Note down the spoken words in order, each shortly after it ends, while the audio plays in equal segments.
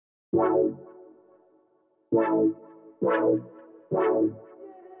Baby,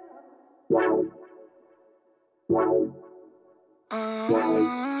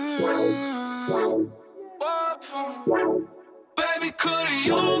 Cody,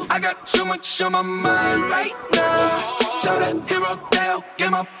 you, I got too much on my mind right now. Tell that hero Dale,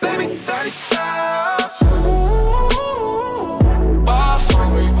 get my baby 30,000. Ball for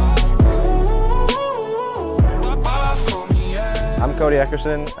me. Ball for me, yeah. I'm Cody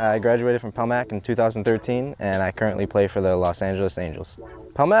Eckerson. I graduated from Pelmac in 2013 and I currently play for the Los Angeles Angels.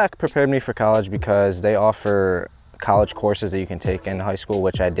 Pelmac prepared me for college because they offer college courses that you can take in high school,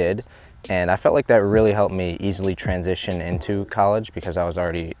 which I did. And I felt like that really helped me easily transition into college because I was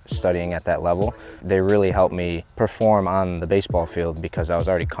already studying at that level. They really helped me perform on the baseball field because I was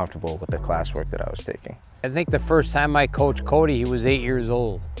already comfortable with the classwork that I was taking. I think the first time I coached Cody, he was 8 years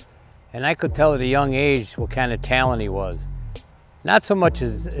old. And I could tell at a young age what kind of talent he was. Not so much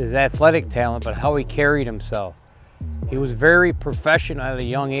his athletic talent, but how he carried himself. He was very professional at a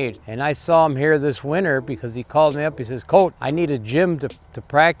young age. And I saw him here this winter because he called me up. He says, "Coach, I need a gym to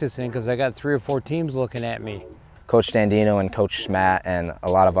practice in because I got 3 or 4 teams looking at me." Coach Standino and Coach Smatt and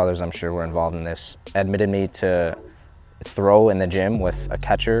a lot of others I'm sure were involved in this admitted me to throw in the gym with a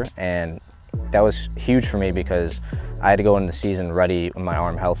catcher, and that was huge for me because I had to go into the season ready with my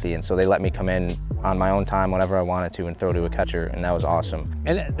arm healthy, and so they let me come in on my own time whenever I wanted to and throw to a catcher, and that was awesome.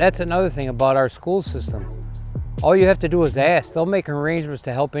 And that's another thing about our school system. All you have to do is ask. They'll make arrangements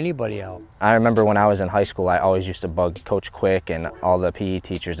to help anybody out. I remember when I was in high school, I always used to bug Coach Quick and all the PE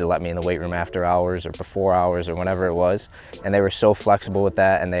teachers to let me in the weight room after hours or before hours or whenever it was. And they were so flexible with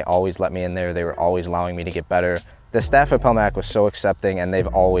that, and they always let me in there. They were always allowing me to get better. The staff at Pelmac was so accepting, and they've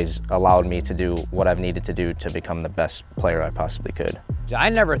always allowed me to do what I've needed to do to become the best player I possibly could. I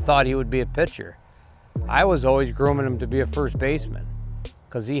never thought he would be a pitcher. I was always grooming him to be a first baseman,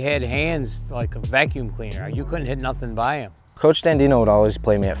 because he had hands like a vacuum cleaner. You couldn't hit nothing by him. Coach Standino would always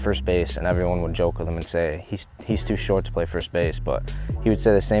play me at first base, and everyone would joke with him and say, he's too short to play first base, but he would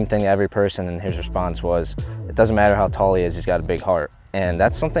say the same thing to every person, and his response was, it doesn't matter how tall he is, he's got a big heart. And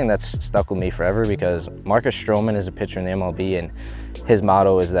that's something that's stuck with me forever because Marcus Stroman is a pitcher in the MLB, and his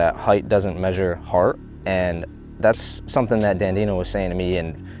motto is that height doesn't measure heart, and that's something that Dandino was saying to me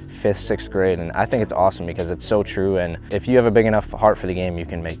in 5th, 6th grade, and I think it's awesome because it's so true, and if you have a big enough heart for the game, you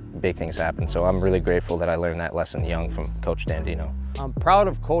can make big things happen. So I'm really grateful that I learned that lesson young from Coach Dandino. I'm proud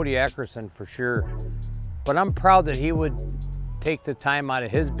of Cody Eckerson for sure, but I'm proud that he would take the time out of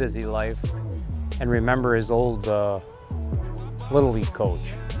his busy life and remember his old Little League coach,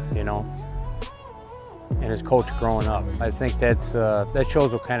 you know, and his coach growing up. I think that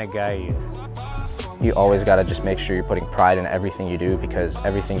shows what kind of guy he is. You always got to just make sure you're putting pride in everything you do because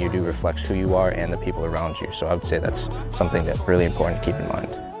everything you do reflects who you are and the people around you. So I would say that's something that's really important to keep in mind.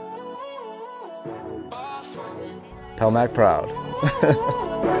 Pelmac proud.